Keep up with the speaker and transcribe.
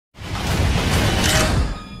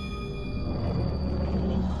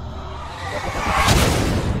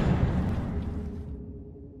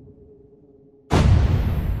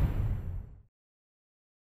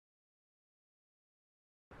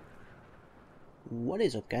What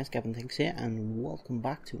is up guys, Gavin here and welcome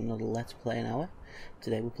back to another Let's Play an Hour.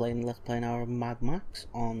 Today we're playing Let's Play an Hour of Mad Max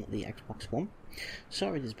on the Xbox One.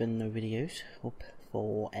 Sorry there's been no videos up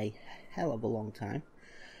for a hell of a long time.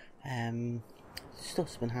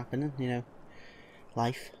 Stuff's been happening, you know,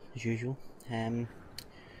 life as usual. A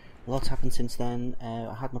lot's happened since then.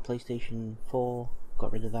 I had my PlayStation 4,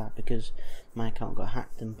 got rid of that because my account got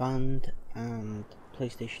hacked and banned, and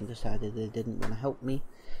PlayStation decided they didn't want to help me.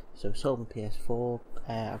 So sold my PS4,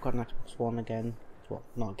 I've got an Xbox One again, well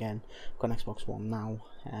not again, I've got an Xbox One now,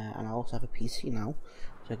 and I also have a PC now,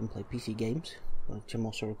 so I can play PC games, which I'm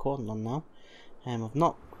also recording on now. I've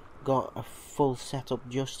not got a full setup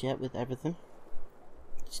just yet with everything,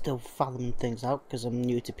 still fathoming things out because I'm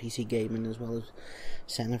new to PC gaming as well as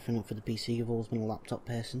setting everything up for the PC. I've always been a laptop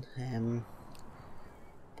person,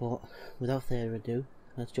 but without further ado,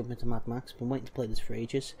 let's jump into Mad Max. I've been waiting to play this for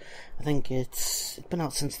ages. I think it's been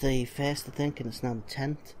out since the 1st, I think, and it's now the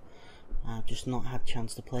 10th. I've just not had a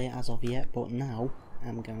chance to play it as of yet, but now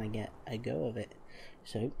I'm gonna get a go of it.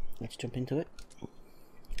 So let's jump into it.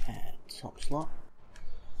 Top slot.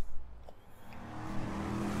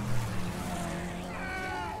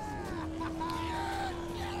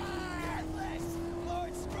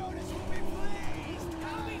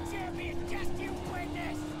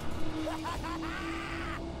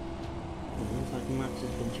 Max has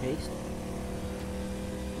been chased.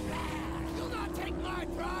 You'll not take my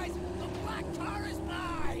prize! The black car is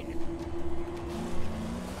mine!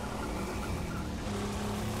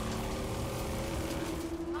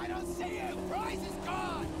 I don't see you! Prize is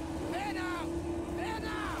gone! There now! There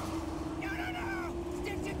now! No!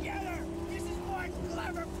 Stick together! This is one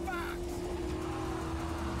clever fox!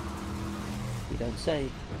 You don't say.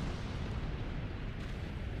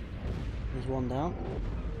 There's one down.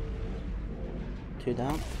 2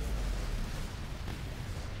 down.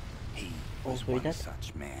 He was one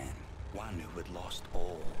such man, one who had lost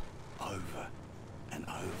all, over and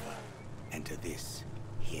over, and to this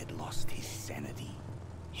he had lost his sanity.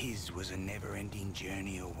 His was a never-ending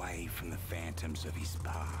journey away from the phantoms of his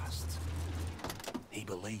past. He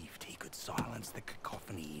believed he could silence the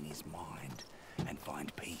cacophony in his mind and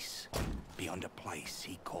find peace beyond a place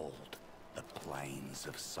he called the Plains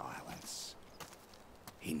of Silence.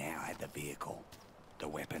 He now had the vehicle, the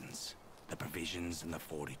weapons, the provisions and the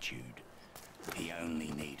fortitude. He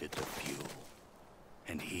only needed the fuel.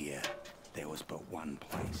 And here, there was but one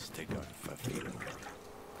place to go for fuel.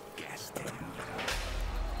 Gastown.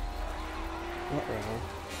 Uh-oh.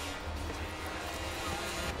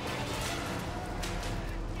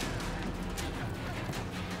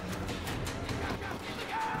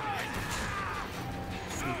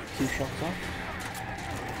 Two shots off.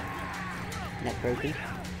 Neck broken.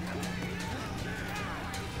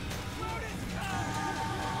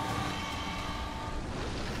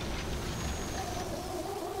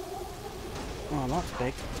 Oh, that's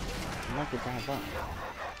big. I'd like to have that.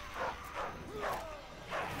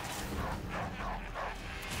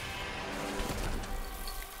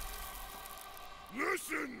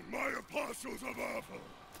 Listen, my apostles of Alpha.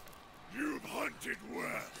 You've hunted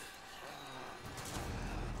well.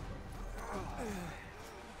 And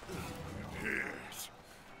here's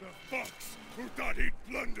the fox who thought he'd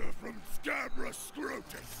plunder from Scabra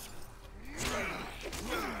Scrotus.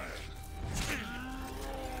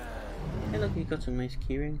 Hey look, you got some nice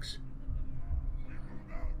keyrings.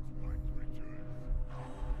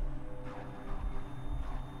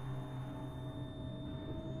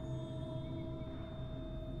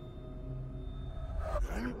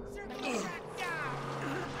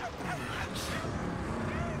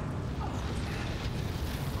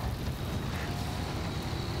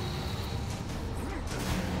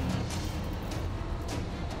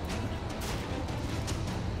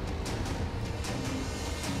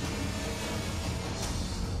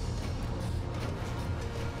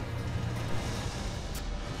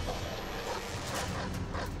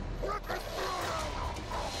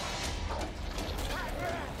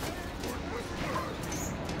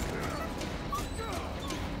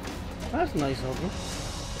 That's nice of them.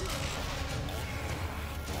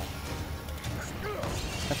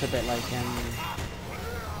 That's a bit like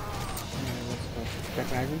what's it called?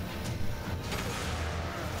 Death Rising.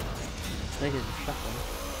 I think it's a shotgun.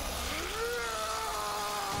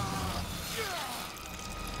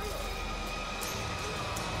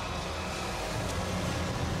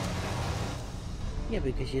 Yeah,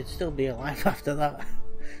 because you'd still be alive after that.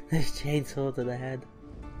 This chainsaw to the head.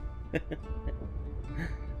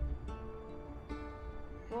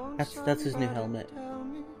 That's his new helmet.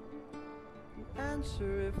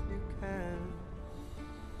 Answer if you can.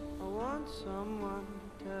 I want someone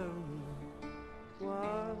to tell me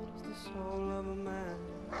the soul of a man?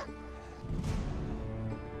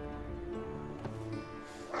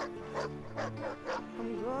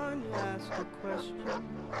 I'm going to ask a question.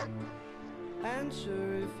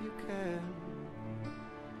 Answer if you can.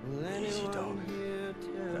 Will anyone here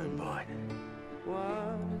tell Don't bite.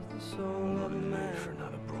 what is the soul I'm not of a in the mood man? for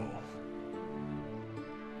another brawl.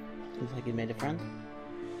 Seems like he made a friend.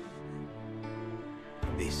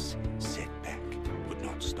 This setback would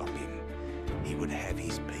not stop him. He would have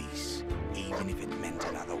his peace, even if it meant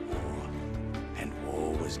another war. And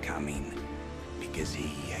war was coming, because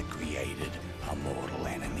he had created a mortal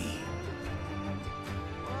enemy.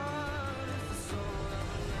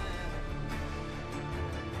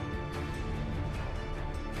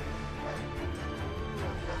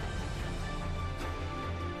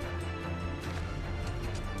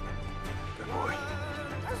 Good boy.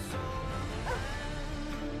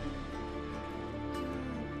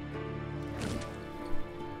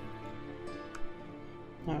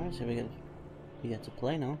 Alright, so we get to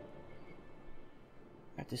play now.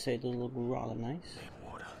 I have to say it does look rather nice. Need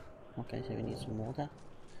water. Okay, so we need some water.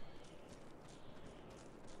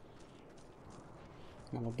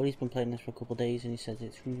 Now my buddy's been playing this for a couple of days and he says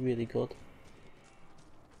it's really good.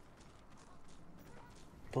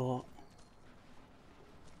 But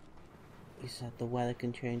he said the weather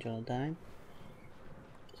can change on a dime.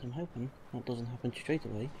 So I'm hoping that doesn't happen straight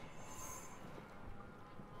away.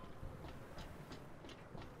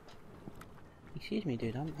 Excuse me,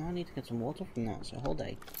 dude, I need to get some water from that, so hold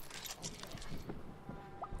on.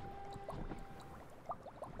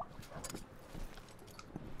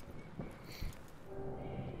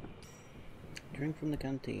 Drink from the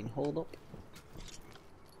canteen, hold up.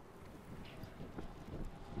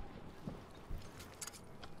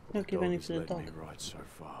 Don't give any to the dog. Me right so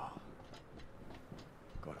far.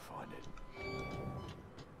 Gotta find it.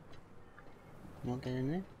 Not get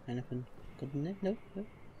in there? Anything good in there? No, no.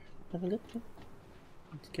 Nothing good? No.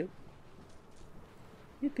 It's cute.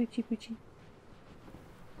 You poochie poochie.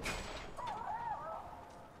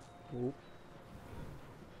 Oh.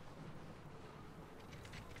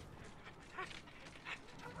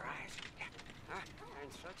 Surprise.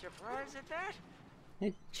 I'm such a surprise at that.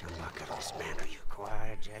 Hey. Chumbuck, I'll dismantle you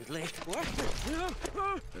quiet, gently. What?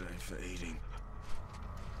 It ain't for eating.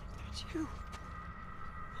 It's you.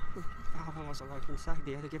 Power was alive inside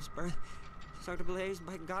the air that gives birth. Start to blaze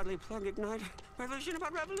by godly plug ignite. Revolution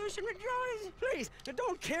about revolution, rejoice. Please,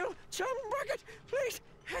 don't kill Chumbucket. Please.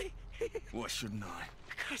 Hey. Why shouldn't I?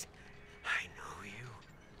 Because I know you.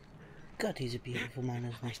 God, he's a beautiful man,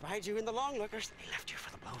 isn't I he? spied you in the long lookers. They left you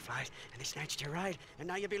for the blowflies, and they snatched your ride. And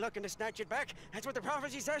now you'll be looking to snatch it back. That's what the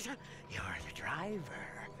prophecy says. You're the driver.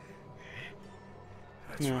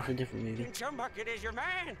 That's No, right. it's a different movie. Chumbucket is your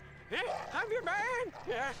man. I'm your man.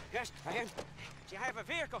 Yes, I am. See, I have a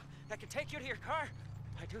vehicle that can take you to your car.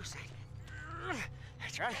 I do, Saint.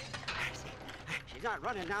 That's right. See, she's not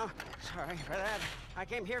running now. Sorry for that. I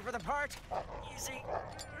came here for the parts. You see,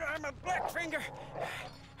 I'm a Blackfinger.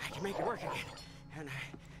 I can make it work again. And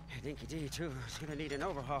I think you do, too. It's gonna need an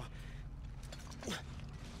overhaul.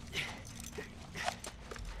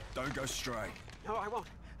 Don't go stray. No, I won't.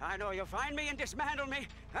 I know you'll find me and dismantle me.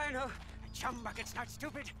 I know. Chumbucket's not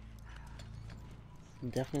stupid.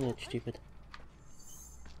 Definitely looks stupid.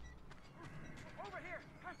 Over here.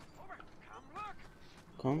 Over.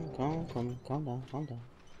 Come look. Calm down.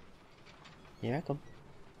 Here I come.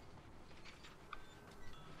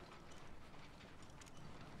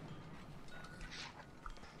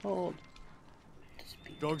 Hold.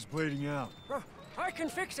 Dog's bleeding out. Oh, I can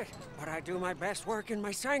fix it, but I do my best work in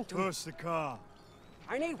my sanctum. Push the car.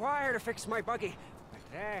 I need wire to fix my buggy, but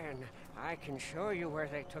then I can show you where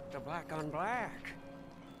they took the black on black.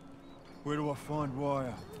 Where do I find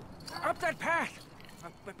wire? Up that path.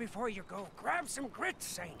 But before you go, grab some grit,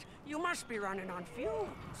 Saint. You must be running on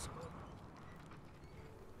fumes.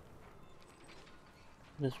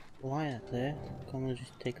 There's wire there. Can't I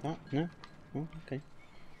just take that? No? Oh, okay.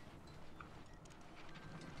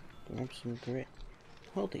 Grab some grit.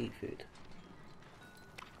 How to eat food.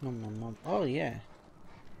 Nom. Oh yeah.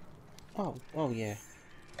 Oh yeah.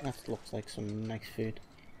 That looks like some nice food.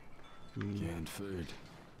 Canned food.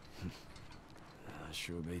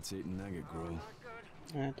 Sure beats eating nugget gruel.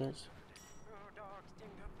 Yeah, it does.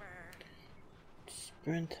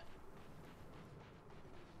 Sprint.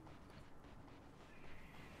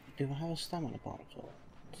 Do I have a stamina bar at all?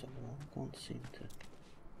 So I can't seem to.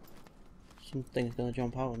 Something's gonna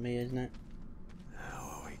jump out at me, isn't it?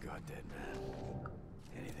 Oh, we got that, man.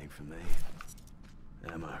 Anything for me?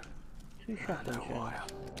 Ammo. 2 shotgun No shells. wire.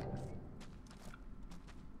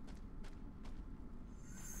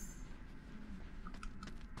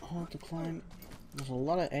 hard to climb. There's a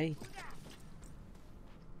lot of A.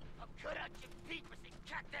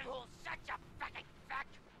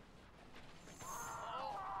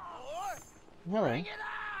 Hello. Bring it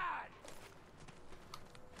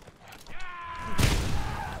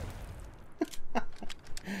on!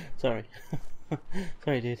 Sorry.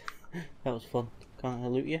 Sorry, dude. That was fun. Can't I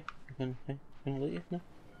loot you? Can I loot you? No?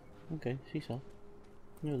 Okay, seesaw.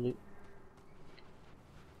 No loot.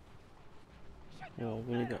 Oh, I've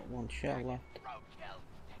only got one shell left.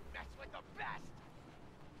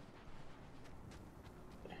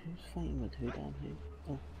 Who's fighting with who down here?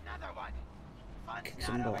 Oh. Another one. Kick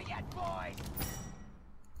some butt.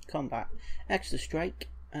 Combat. X to strike.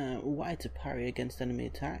 Y to parry against enemy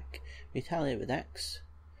attack. Retaliate with X.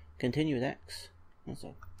 Continue with X. That's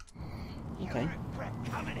all. Okay.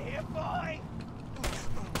 Coming here, boy.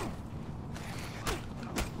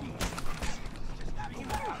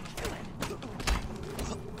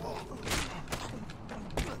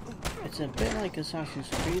 It's a bit like Assassin's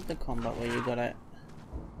Creed, the combat where you gotta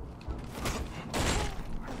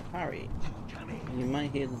parry. You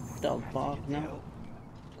might hear the dog bark now.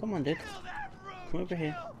 Come on, dude. Come over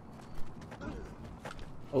here.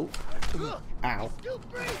 Oh. Ow.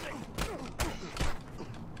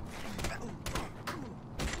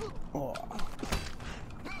 Oh.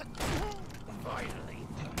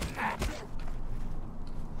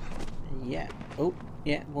 Yeah. Oh,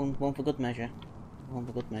 yeah. One for good measure. One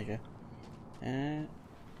for good measure. Why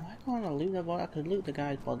can't I loot that body? I could loot the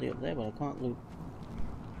guy's body up there, but I can't loot.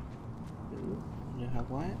 Ooh, do we have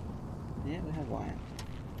Wyatt? Yeah, we have Wyatt.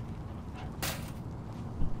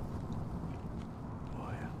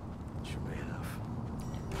 Wyatt, should be enough.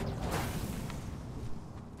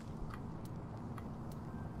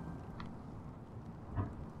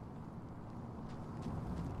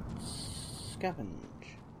 Scavenge.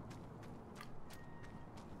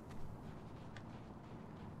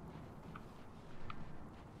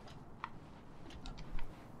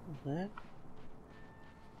 There.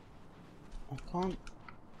 I can't.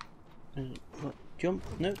 What? Jump?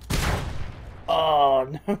 No. Oh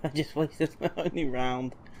no! I just wasted my only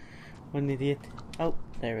round. What an idiot! Oh,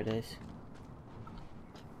 there it is.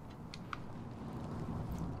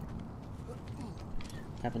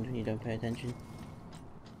 Happens when you don't pay attention.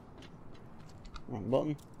 Wrong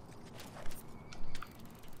button.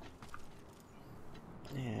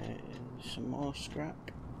 Yeah, some more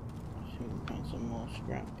scrap. Find some more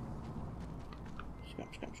scrap.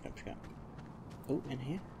 Scrap. Oh, in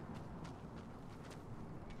here.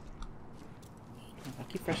 If I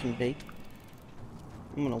keep pressing B,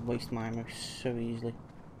 I'm gonna waste my ammo so easily.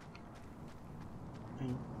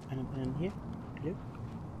 Anything in here? Hello?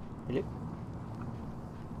 Hello?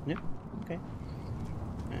 No? Okay.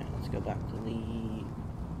 Let's go back to the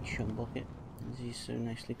chum bucket, as he's so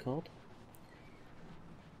nicely called.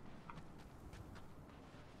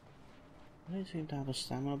 I don't seem to have a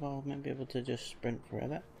stamina bar. I might be able to just sprint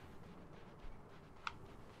forever.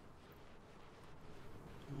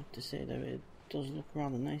 I have to say though, it does look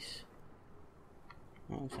rather nice.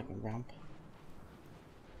 Oh, looks like a ramp.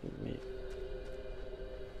 Hello?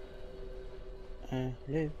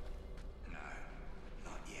 No,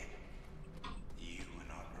 not yet. You were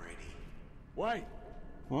not ready. Wait!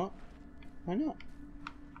 What? Why not?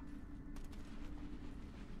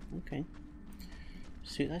 Okay.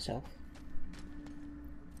 Suit thyself.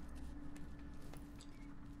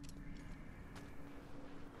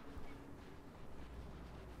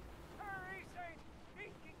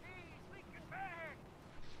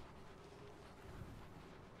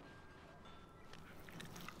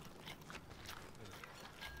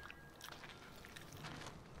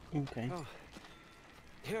 Okay. Oh.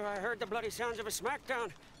 Here I heard the bloody sounds of a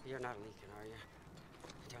smackdown. You're not leaking, are you?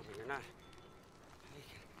 Tell me you're not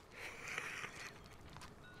leaking.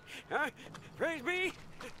 Huh? Praise be!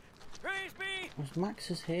 Praise be! Was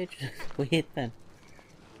Max's hair just weird then?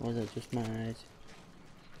 Or was it just my eyes?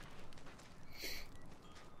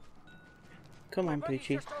 Come on,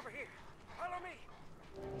 Peachy. Just over here. Follow me.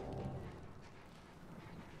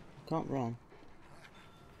 Can't run.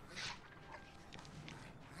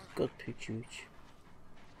 Good Poochooch.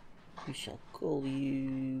 We shall call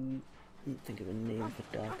you... I don't think of a name for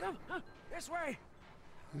dog. This way.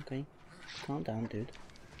 Okay. Calm down, dude.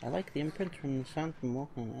 I like the imprint from the sand from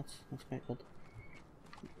walking on it. That's quite good.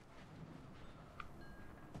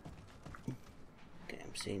 Okay,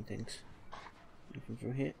 I'm seeing things. Nothing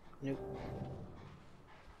through here. Nope.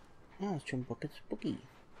 Ah, it's chum buckets. Buggy.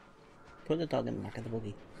 Put the dog in the back of the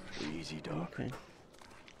buggy. Easy, dog. Okay.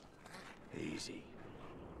 Easy.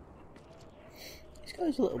 This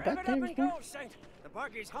guy's a little Rev back it up there, and isn't he? go, Saint. The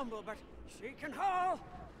buggy's humble, but she can haul.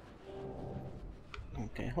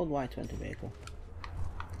 Okay, hold Y to enter vehicle.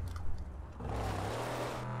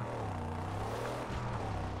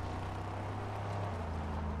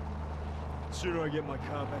 The sooner I get my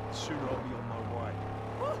car back, the sooner I'll be on my way.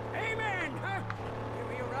 Amen! Huh? Here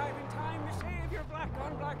we arrive in time to save your black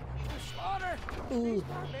on black from slaughter. These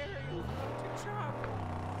barbarians to chop.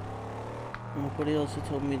 Nobody else has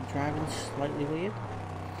told me the driving's slightly weird.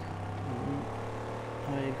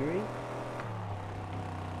 I agree.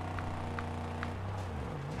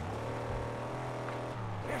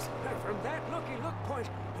 Yes, and from that looky look point,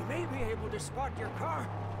 you may be able to spot your car.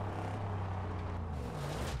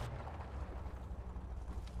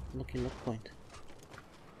 Looky look point.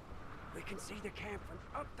 We can see the camp from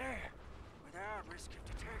up there, without risk of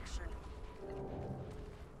detection.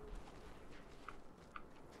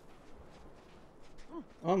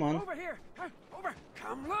 Oh man. Over here! Over!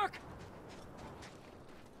 Come look!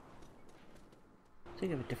 I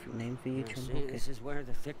think I have a different name for you, Chum. See, Okay. this is where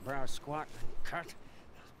the thick brow squat and cut.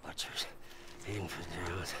 Butchers,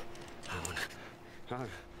 infidels. Oh,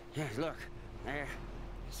 yeah, look, there.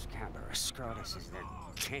 Scrotus is their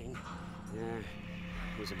king.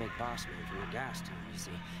 He's a big boss man from the gas town, you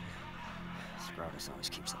see. Scrotus always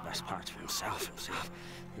keeps the best parts for himself.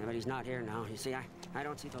 Yeah, but he's not here now. You see, I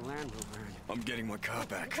don't see the Land Rover. I'm getting my car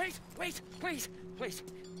back. Wait, please.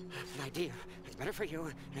 An idea. It's better for you,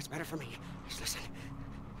 and it's better for me. Just listen.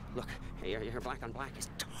 Look, your black on black is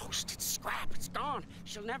toast. It's scrap. It's gone.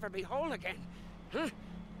 She'll never be whole again. Huh?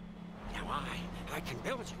 Now I can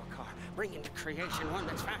build you a car, bring into creation one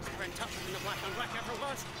that's faster and tougher than the black on black ever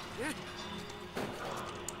was. Yeah?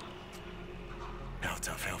 How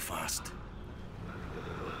tough, how fast?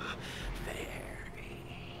 Very.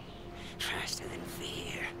 Faster than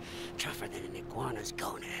fear. Tougher than an iguana's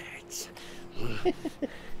gonads.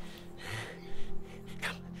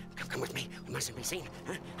 Come with me. We mustn't be seen.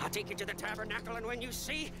 Huh? I'll take you to the tabernacle, and when you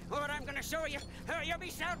see what I'm gonna show you, you'll be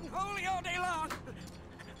shouting holy all day long.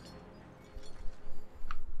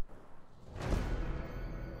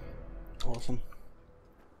 Awesome.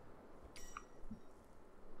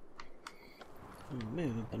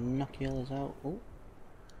 Move binoculars out. Oh.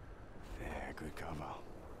 Yeah, good cover.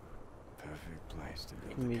 Perfect place to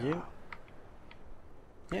build Can we the zoom? car.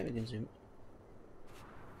 Yeah, we can zoom.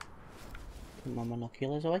 Put my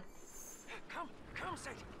binoculars away. Come,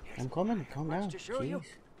 Saint. I'm coming. Calm down. To show you.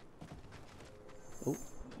 Jeez.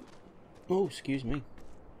 Oh, excuse me.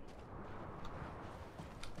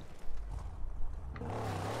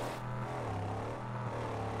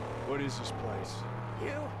 What is this place?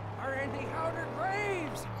 You are in the outer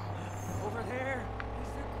graves. Over there is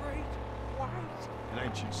the Great White. An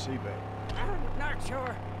ancient seabed. I'm not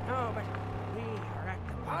sure. No, but we are at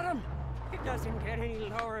the bottom. It doesn't get any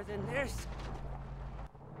lower than this.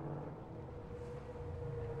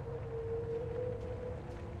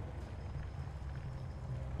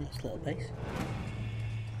 Nice little base.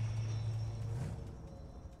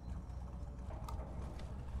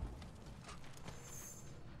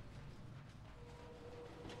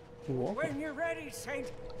 When you're ready,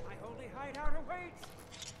 Saint, my holy hideout awaits.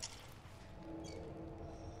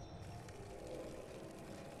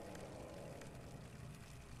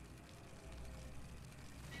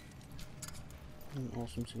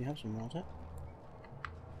 Awesome, so we have some water.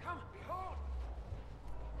 Come, behold.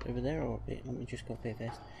 Over there or up here? Let me just go up here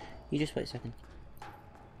first. You just wait a second.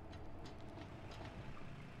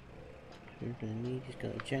 We're gonna need, just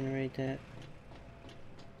got a generator.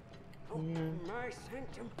 Oh, my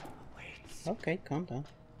sanctum awaits. Okay, calm down.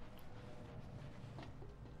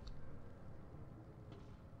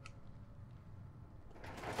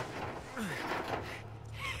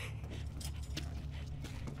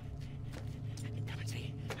 Come and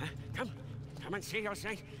see. Huh? Come and see, O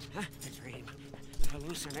Saint. Huh? A dream. A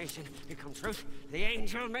hallucination become truth. The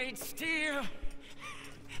angel made steel.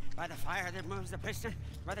 By the fire that moves the piston,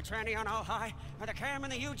 by the tranny on all high, by the cam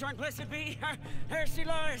and the U-joint blessed be, there she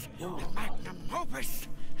lies, the magnum opus.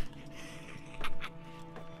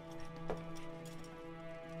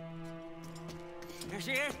 There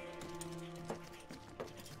she is.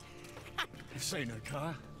 This ain't her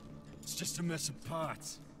car. It's just a mess of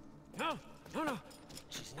parts. No.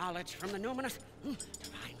 She's knowledge from the numinous,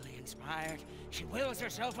 divinely inspired. She wills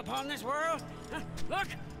herself upon this world. Look!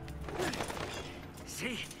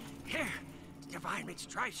 See, here, divine meets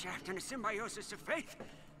tri-shaft and a symbiosis of faith.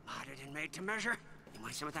 Modded and made to measure. You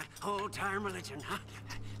want some of that old-time religion, huh?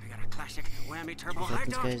 I got a classic whammy turbo high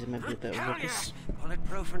These dog. guys are maybe a bit of Hell yeah! ruckus.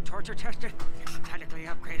 Bulletproof and torture tested. Aesthetically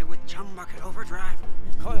upgraded with chum bucket overdrive.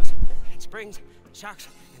 Coils, springs, shocks,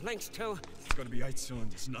 and links too. It's gonna be 8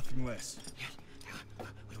 cylinders, nothing less. Yes,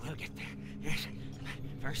 we will get there. Yes.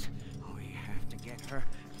 First, we have to get her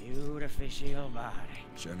beautificial body.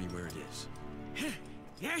 Show me where it is.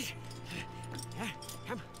 Yes? Yeah,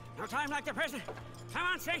 come. No time like the present. Come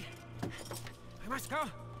on, Saint. We must go.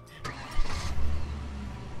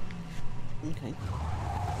 Okay.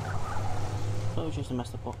 So it was just a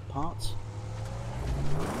messed up parts.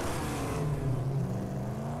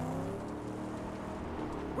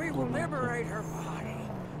 We will liberate her body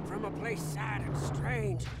from a place sad and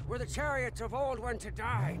strange, where the chariots of old went to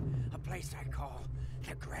die. A place I call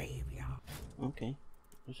the graveyard. Okay.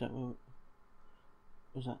 Was that what...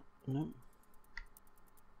 Was that... No.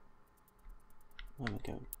 Where am I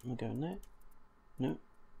going? Am I going there? No.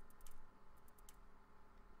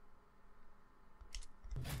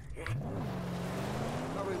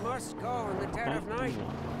 But we must go in the dead of night,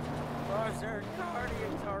 because their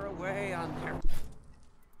guardians are away on their...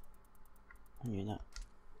 I knew that.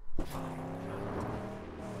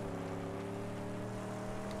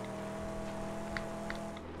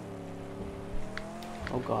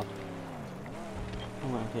 Oh god.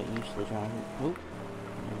 I'm gonna get used to the driving. Oh, no,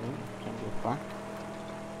 can't go back.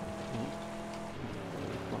 No.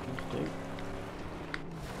 Buttons do.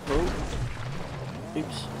 Oh!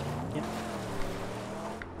 Oops. Yep.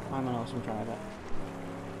 I'm an awesome driver.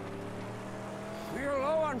 We're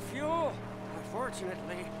low on fuel.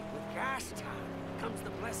 Unfortunately, with gas time comes the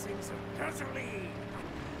blessings of gasoline.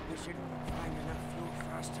 We should find enough fuel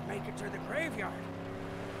for us to make it to the graveyard.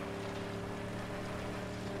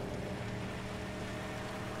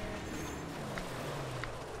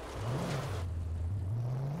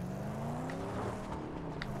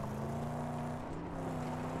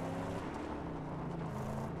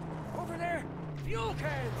 Over there, fuel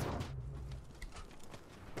cans.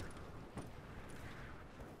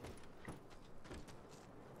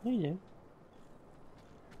 How you doing?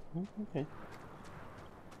 Oh, okay.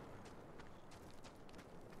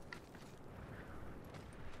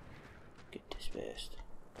 Get this first.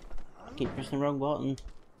 Keep pressing the wrong button.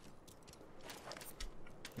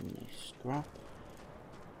 Nice scrap.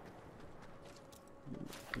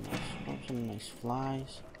 Nice scraps and nice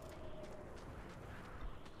flies.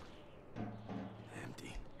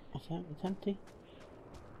 Empty. What's that? It's empty?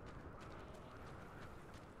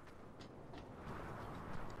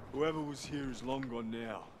 Whoever was here is long gone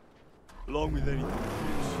now. Along with anything of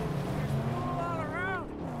use. Fuel all around.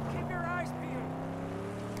 Keep your eyes peeled.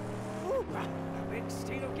 Ooh, a big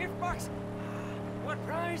steel gift box. What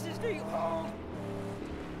prizes do you hold?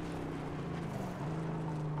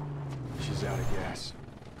 She's out of gas.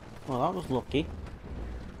 Well, that was lucky.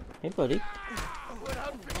 Hey, buddy.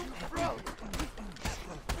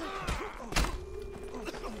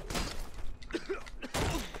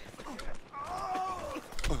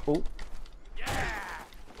 Oh.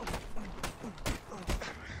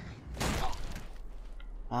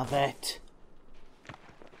 I bet.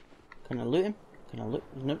 Can I loot him? Can I loot?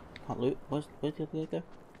 Nope, can't loot. Where's the other guy go?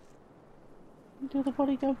 Where'd the other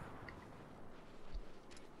body go?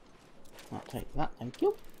 I'll take that, thank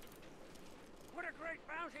you. What a great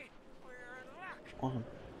bounty! We're in luck. Awesome.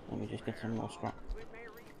 Let me just get some more scrap. We may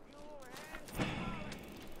refuel and...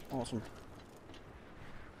 Awesome.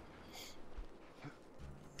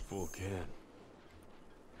 Full can.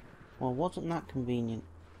 Well, wasn't that convenient?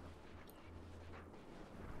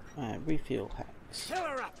 Refuel hacks. Fill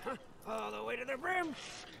her up, huh? All the way to the brim.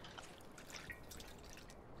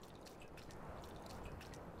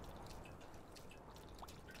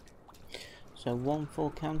 So one full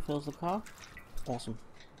can fills the car? Awesome.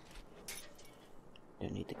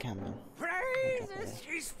 Don't need the can then. Praises,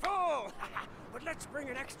 she's full! But let's bring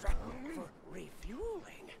an extra for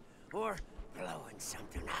refueling. Or blowing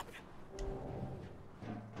something up.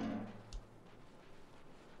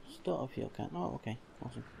 Start a fuel can. Oh, okay.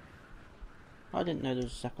 Awesome. I didn't know there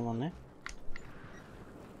was a second one there.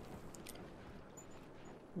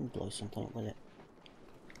 Blow something up with it.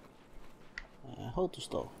 Hold to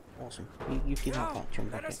store. Awesome. You keep that chum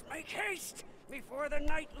Let bucket. us make haste before the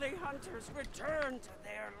nightly hunters return to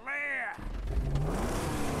their lair.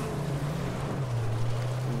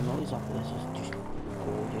 The noise off of this is just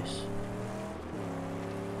gorgeous.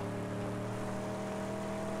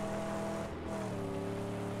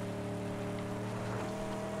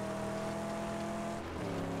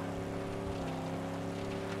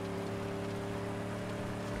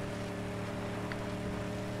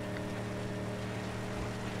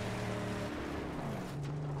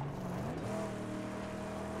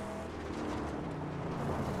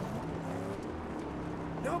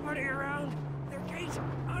 Nobody around. Their gate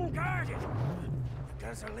unguarded. The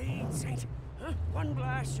gasoline, Saint. Huh? One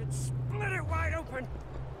blast should split it wide open.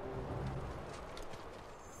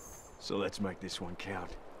 So let's make this one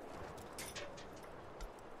count.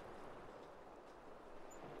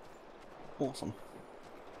 Awesome.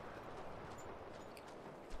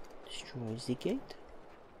 Destroys the gate.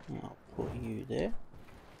 I'll put you there.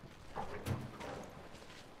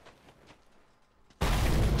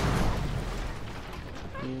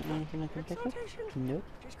 Anything I can pick up? Nope.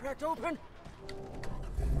 She's cracked open.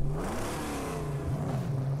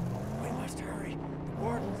 We must hurry. The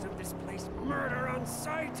wardens of this place murder on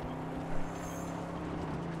sight.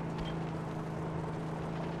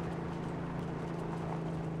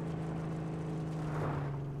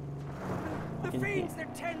 The fiends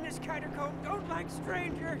that tend this catacomb don't like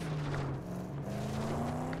strangers.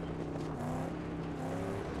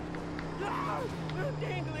 No! There are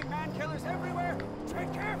dangling man-killers everywhere.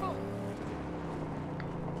 Tread careful.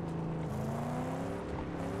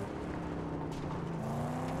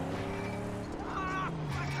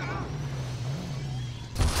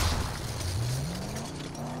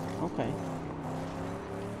 Okay.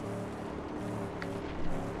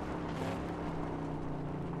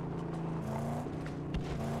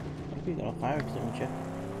 Maybe we got a fire extinguisher.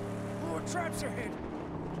 Oh, traps ahead.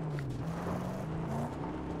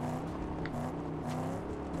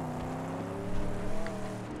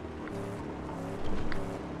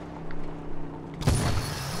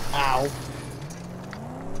 Ow!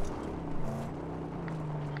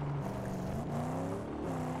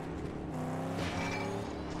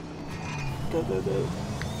 Go, go, go.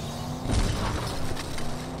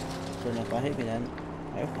 Don't know if I hit me then.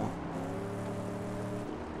 I hope not.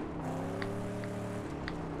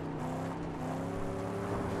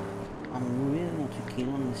 I'm really not too keen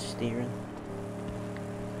on the steering.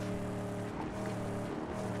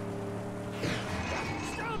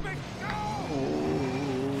 Stop it! Go! Oh.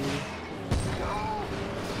 Go!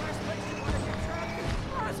 Last place you want to get trapped in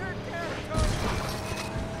hazard territory.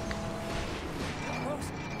 Close.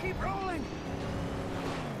 Keep rolling.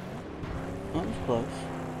 That was close.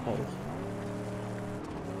 Close.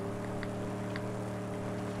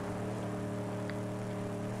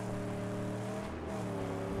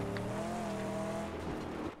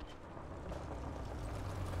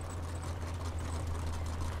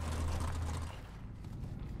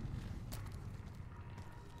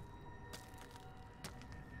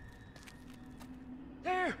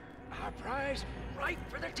 There! Our prize! Right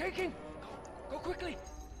for the taking! Go quickly!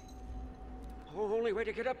 The only way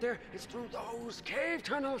to get up there is through those cave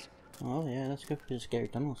tunnels! Oh yeah, let's go through the scary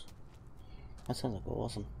tunnels. That sounds like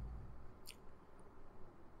awesome.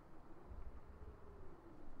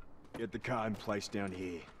 Get the car in place down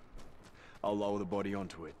here. I'll lower the body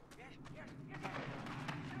onto it.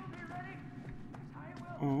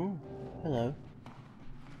 Oh, hello.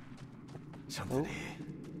 Something Oh. here.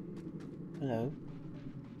 Hello.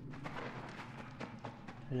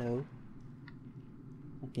 Hello.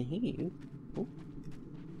 I can hear you. Oh.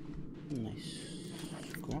 Nice.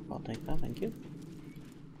 Scrap, I'll take that, thank you.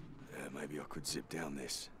 Maybe I could zip down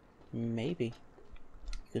this. Maybe. You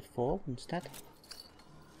could fall instead.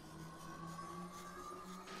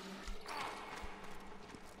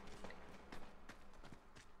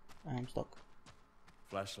 I'm stuck.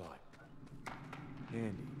 Flashlight.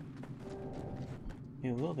 Handy.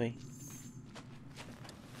 It will be.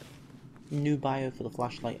 New bio for the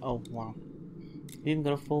flashlight. Oh wow. We even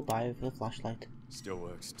got a full bio for the flashlight. Still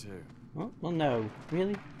works too. Oh, well no.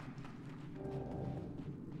 Really?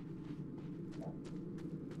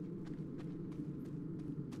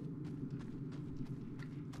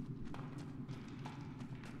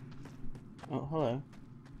 Oh, hello.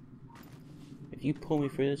 If you pull me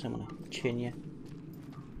through this, I'm gonna chin you.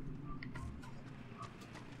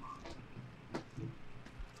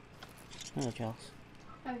 Hello, Charles.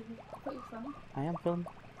 Oh, you put your phone? I am filming.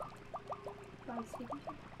 Why are you speaking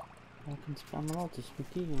to? I'm allowed to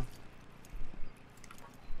speak to you.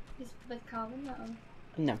 Is with Calvin or?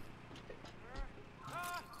 No.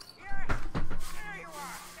 Yeah! There you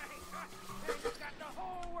are! You've got the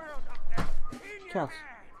whole world up there in your Charles,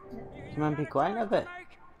 hand. do you mind be quiet a bit?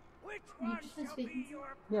 Which You one just been shall be speaking.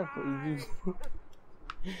 your Yeah, but you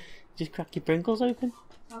just crack your Pringles open.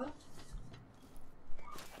 Oh,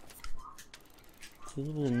 He's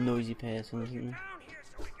a noisy person, isn't he? down here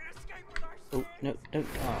so we can escape with our Oh, no, don't.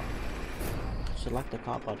 Oh. Select the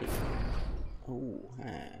car body. Oh,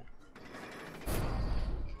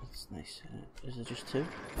 that's nice. Is it just two?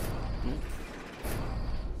 No?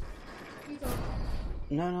 you don't.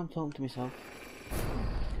 No, I'm talking to myself.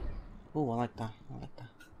 Oh, I like that. I like that.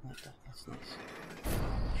 I like that. That's nice.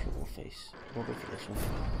 Short face. I'll go for this one.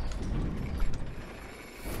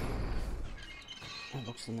 That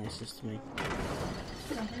looks the nicest to me.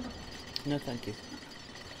 No, thank you.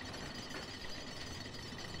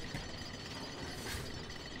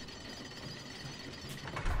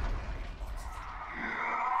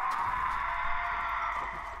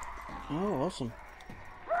 Oh, awesome.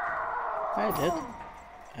 I did.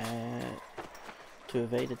 To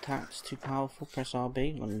evade attacks too powerful, press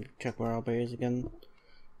RB. Let me check where RB is again.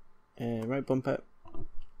 Right bumper.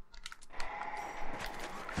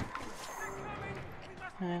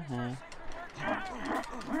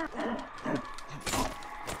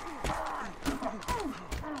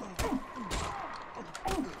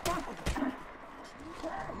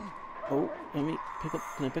 Oh, let me pick up.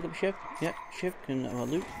 Can I pick up Shiv? Yep, Shiv.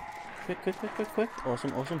 Can loot? Quick, quick, quick, quick, quick.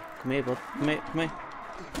 Awesome, awesome. Come here, bud. Come here, come here.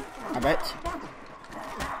 I bet.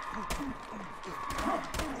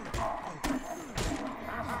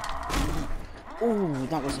 Oh,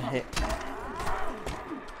 that was a hit.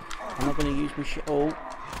 I'm not going to use my shit. Oh,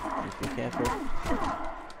 need to be careful.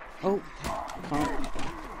 Oh,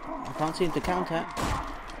 I can't seem to counter.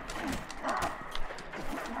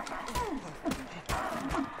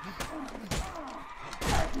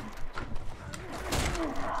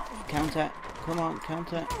 Counter. Come on,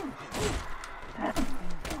 counter.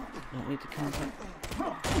 Don't need to counter.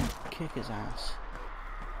 Kick his ass.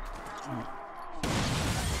 Right.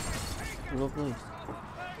 Lovely.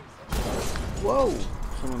 Whoa!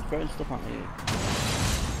 Someone's throwing stuff at me.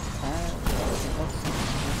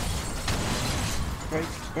 Break,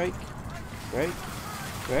 break, break,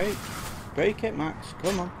 break, break it, Max.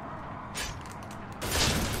 Come on.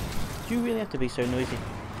 Do you really have to be so noisy?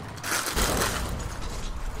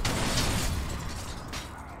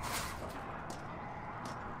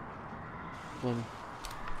 Well,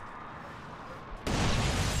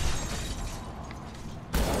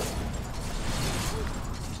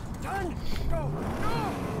 Done! Go!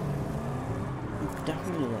 No!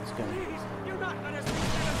 definitely let's go. Please! You're not gonna see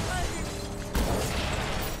that.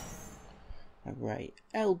 Right,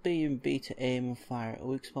 LB and B to aim and fire at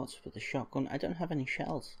weak spots with the shotgun. I don't have any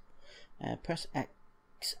shells. Press X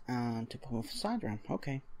and to pull off side ram.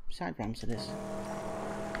 Okay, side rams it is.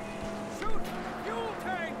 Shoot! Fuel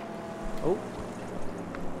tank! Oh.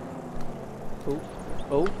 Oh.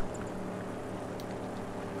 Oh.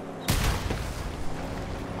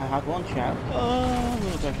 I had one shot. Oh, I'm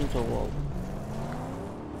gonna crash into a wall.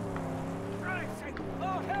 Right,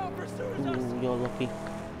 oh hell pursues us! Ooh, you're lucky.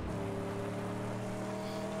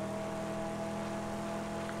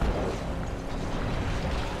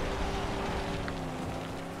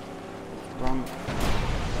 Run.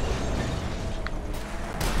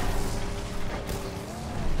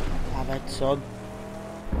 Have it, son.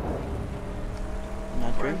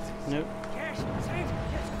 Not drink? Nope. Cash, Saint,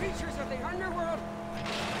 it's creatures of the underworld!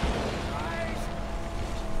 Rise!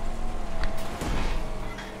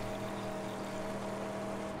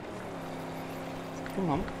 Come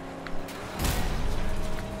on.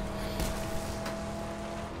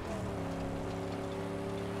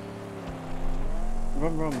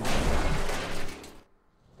 Run, run.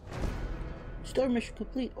 Story mission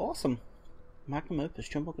complete. Awesome. Magnum Opus.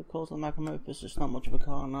 Trumbucket calls the Magnum Opus. It's not much of a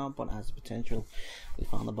car now, but it has the potential. We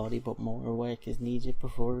found the body, but more work is needed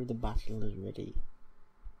before the battle is ready.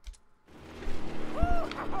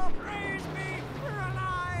 Oh, praise me! We're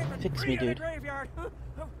alive! And Fix free me, of the dude. graveyard. Oh,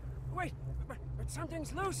 wait, but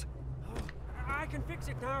something's loose. Oh, I can fix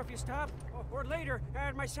it now if you stop, or later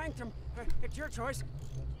at my sanctum. It's your choice.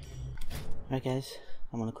 Right, guys,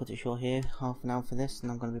 I'm going to cut it short here. Half an hour for this,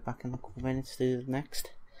 and I'm going to be back in a couple of minutes to do the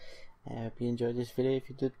next. I hope you enjoyed this video. If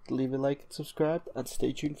you did, leave a like and subscribe, and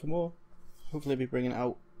stay tuned for more. Hopefully I'll be bringing it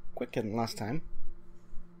out quicker than last time.